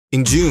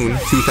In June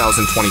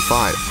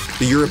 2025,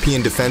 the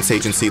European Defence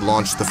Agency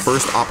launched the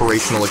first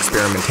Operational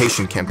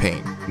Experimentation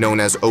Campaign, known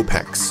as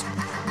OPEX.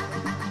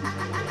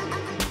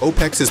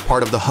 OPEX is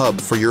part of the Hub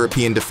for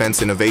European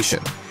Defence Innovation,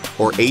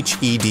 or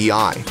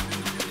HEDI,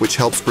 which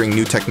helps bring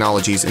new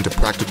technologies into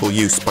practical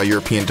use by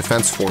European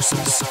defence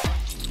forces.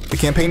 The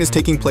campaign is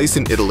taking place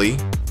in Italy,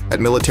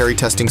 at military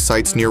testing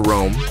sites near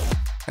Rome,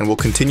 and will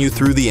continue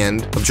through the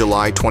end of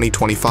July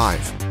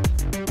 2025.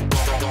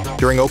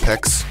 During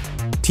OPEX,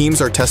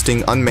 teams are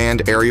testing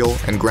unmanned aerial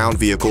and ground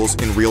vehicles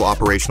in real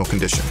operational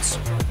conditions.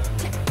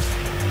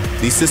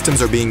 These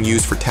systems are being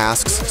used for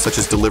tasks such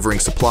as delivering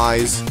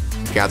supplies,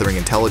 gathering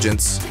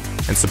intelligence,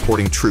 and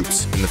supporting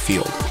troops in the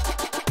field.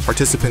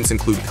 Participants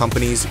include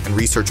companies and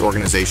research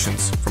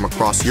organizations from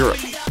across Europe.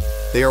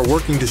 They are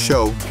working to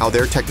show how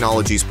their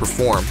technologies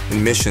perform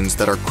in missions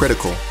that are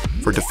critical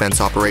for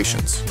defense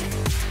operations.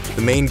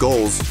 The main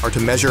goals are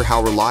to measure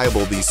how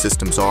reliable these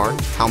systems are,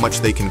 how much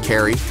they can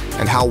carry,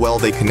 and how well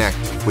they connect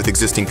with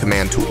existing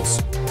command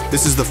tools.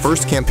 This is the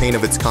first campaign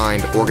of its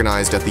kind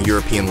organized at the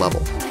European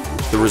level.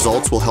 The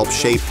results will help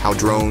shape how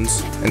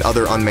drones and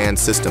other unmanned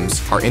systems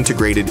are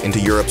integrated into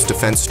Europe's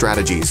defense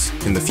strategies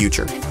in the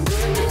future.